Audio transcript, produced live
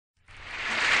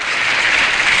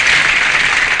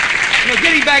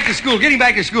Getting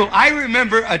back to school, I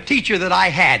remember a teacher that I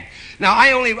had. Now,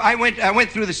 I went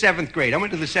through the 7th grade. I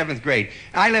went to the 7th grade.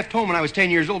 And I left home when I was 10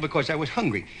 years old because I was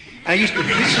hungry. And I used to,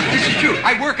 this is true.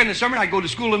 I work in the summer and I go to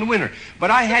school in the winter. But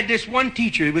I had this one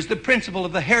teacher. He was the principal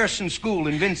of the Harrison School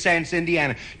in Vincennes,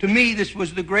 Indiana. To me, this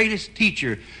was the greatest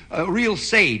teacher, a real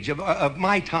sage of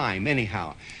my time,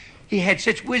 anyhow. He had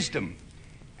such wisdom.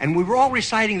 And we were all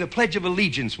reciting the Pledge of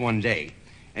Allegiance one day.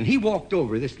 And he walked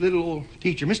over, this little old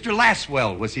teacher. Mr.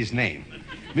 Laswell was his name.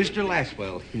 Mr.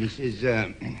 Laswell. And he says,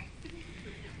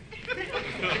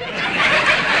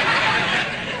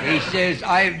 he says,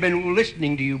 I've been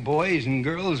listening to you boys and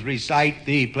girls recite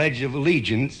the Pledge of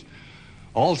Allegiance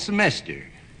all semester.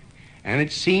 And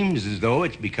it seems as though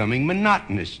it's becoming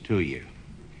monotonous to you.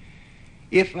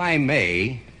 If I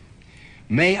may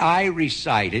I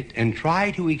recite it and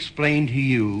try to explain to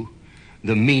you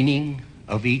the meaning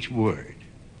of each word.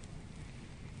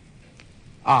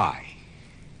 I,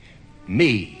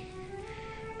 me,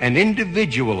 an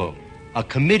individual, a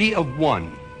committee of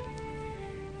one,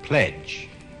 pledge,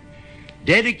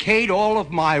 dedicate all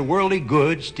of my worldly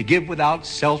goods to give without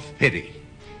self-pity,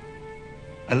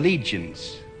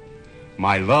 allegiance,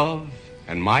 my love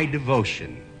and my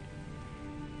devotion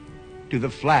to the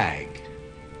flag,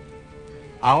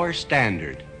 our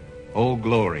standard, Old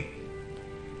Glory,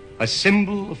 a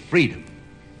symbol of freedom.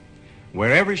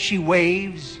 Wherever she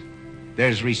waves,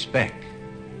 there's respect,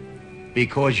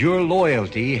 because your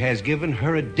loyalty has given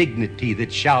her a dignity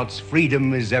that shouts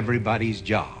freedom is everybody's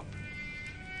job.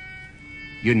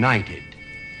 United.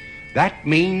 That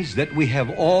means that we have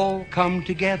all come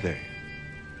together.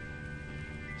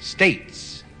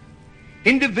 States,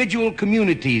 individual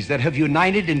communities that have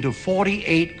united into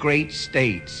 48 great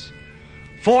states,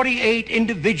 48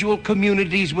 individual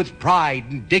communities with pride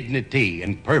and dignity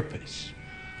and purpose,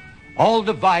 all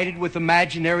divided with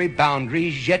imaginary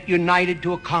boundaries, yet united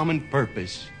to a common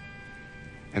purpose,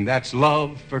 and that's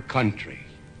love for country.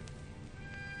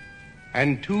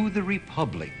 And to the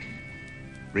republic,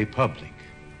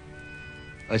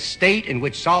 a state in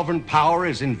which sovereign power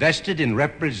is invested in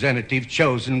representatives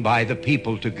chosen by the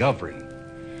people to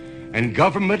govern. And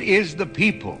government is the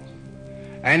people,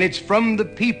 and it's from the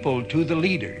people to the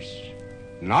leaders,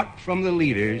 not from the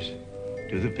leaders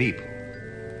to the people,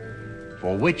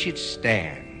 for which it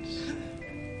stands.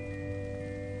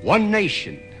 One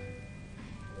nation,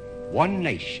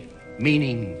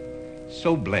 meaning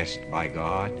so blessed by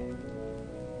God,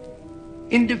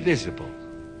 indivisible,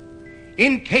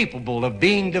 incapable of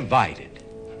being divided,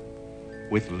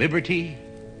 with liberty,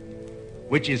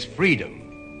 which is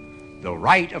freedom, the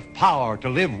right of power to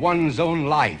live one's own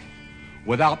life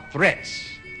without threats,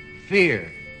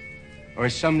 fear, or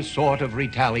some sort of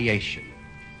retaliation.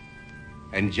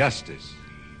 And justice,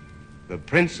 the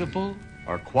principle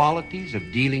or qualities of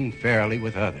dealing fairly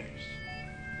with others.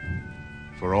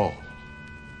 For all,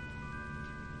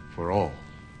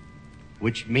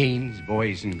 which means,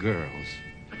 boys and girls,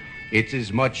 it's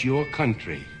as much your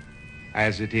country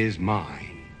as it is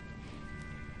mine.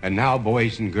 And now,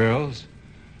 boys and girls,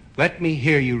 let me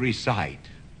hear you recite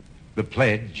the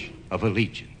Pledge of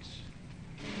Allegiance.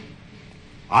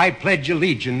 I pledge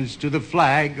allegiance to the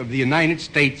flag of the United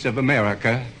States of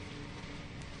America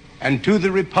and to the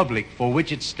republic for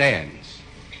which it stands,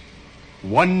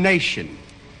 one nation,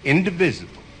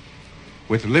 indivisible,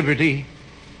 with liberty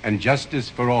and justice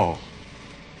for all.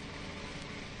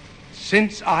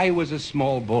 Since I was a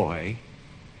small boy,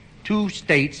 2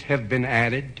 states have been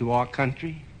added to our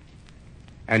country,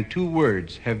 and 2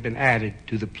 words have been added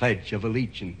to the Pledge of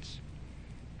Allegiance: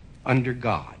 under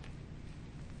God.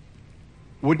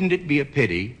 Wouldn't it be a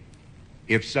pity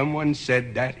if someone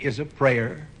said that is a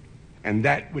prayer and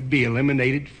that would be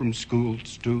eliminated from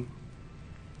schools too?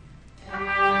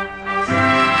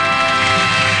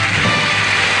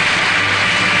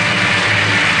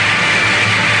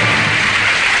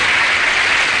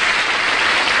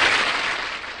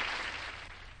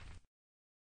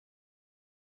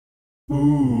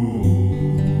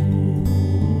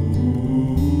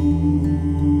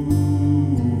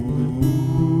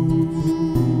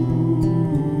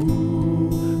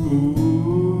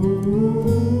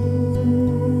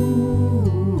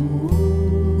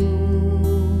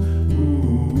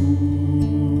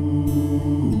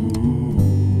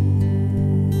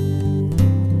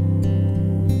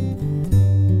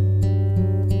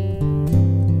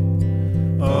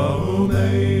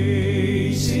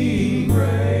 Amazing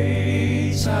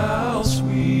grace, how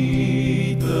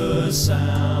sweet the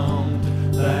sound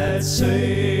that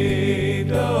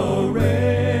saved a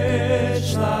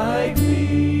wretch like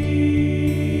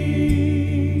me.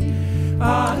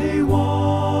 I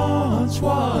once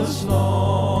was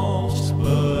lost, but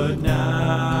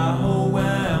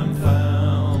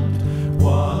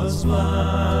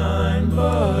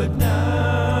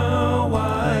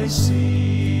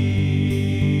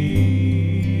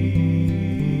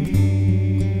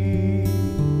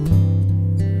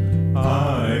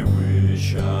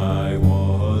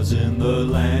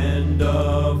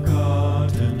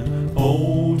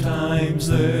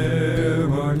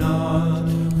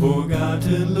got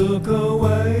to look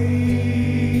away,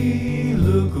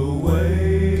 look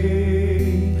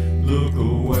away, look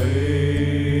away,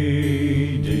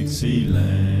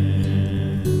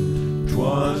 Dixieland.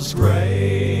 'Twas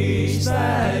grace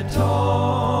that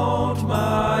taught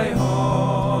my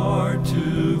heart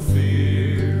to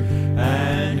fear,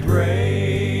 and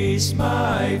grace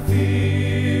my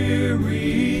fear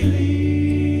relieved.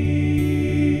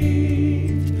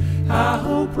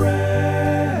 How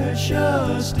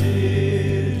precious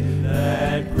did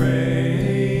that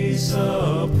grace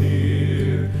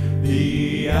appear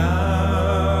the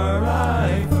hour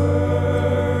I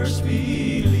first believed.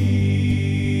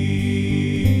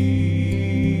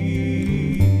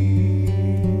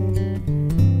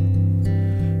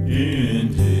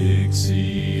 In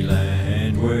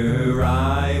Dixieland, where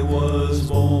I was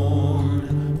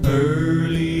born,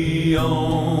 early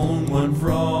on one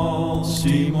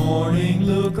frosty morning,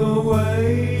 look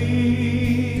away,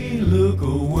 look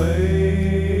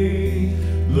away,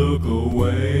 look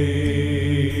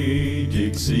away,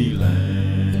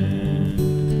 Dixieland.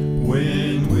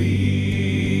 When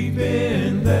we've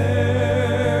been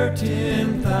there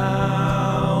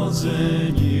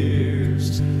 10,000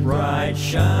 years, bright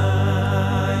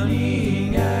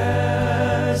shining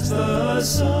as the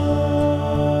sun,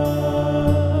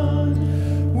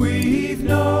 we've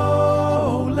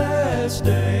no less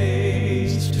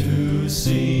days to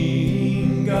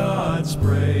sing God's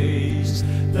praise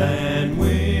than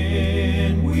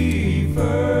when we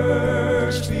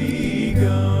first begun.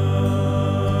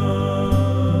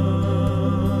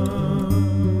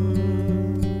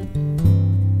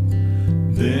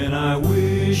 Then I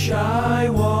wish I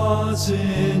was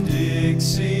in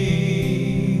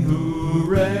Dixie, hooray,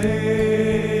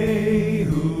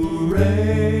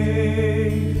 hooray.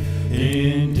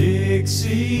 In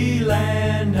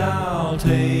Dixieland I'll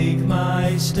take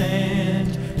my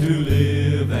stand, to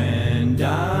live and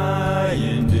die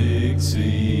in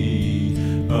Dixie.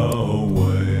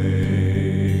 Away,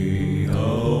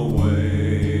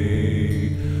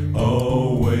 away,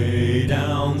 away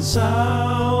down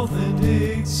south in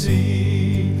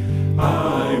Dixie.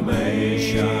 I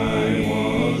wish I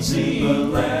was in the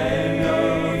land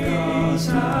of God's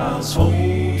house. Old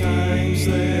times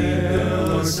there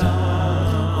were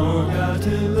some forgot to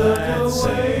look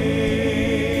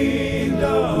away,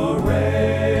 the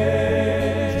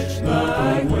wretch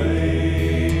like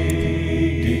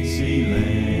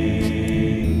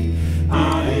Dixieland.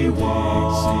 I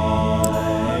was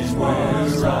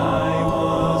where I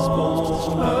was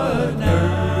born, but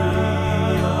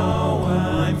now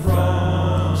I'm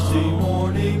frosty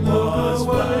morning was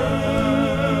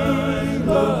blind,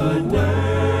 but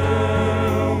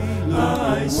now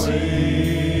I see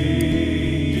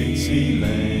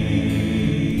Dixieland.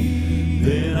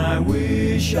 Then I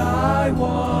wish I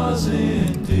was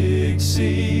in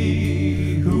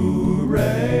Dixie,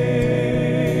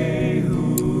 hooray,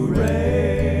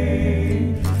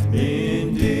 hooray.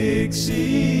 In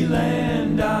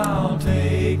Dixieland I'll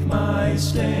take my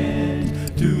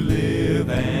stand, to live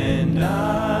and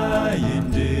die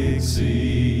in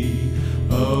Dixie.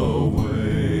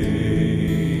 Away,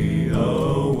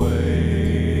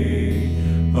 away,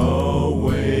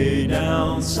 away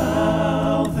down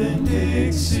south in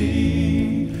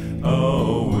Dixie.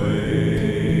 Away,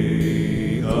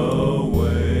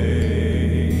 away,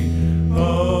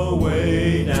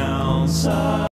 away down south.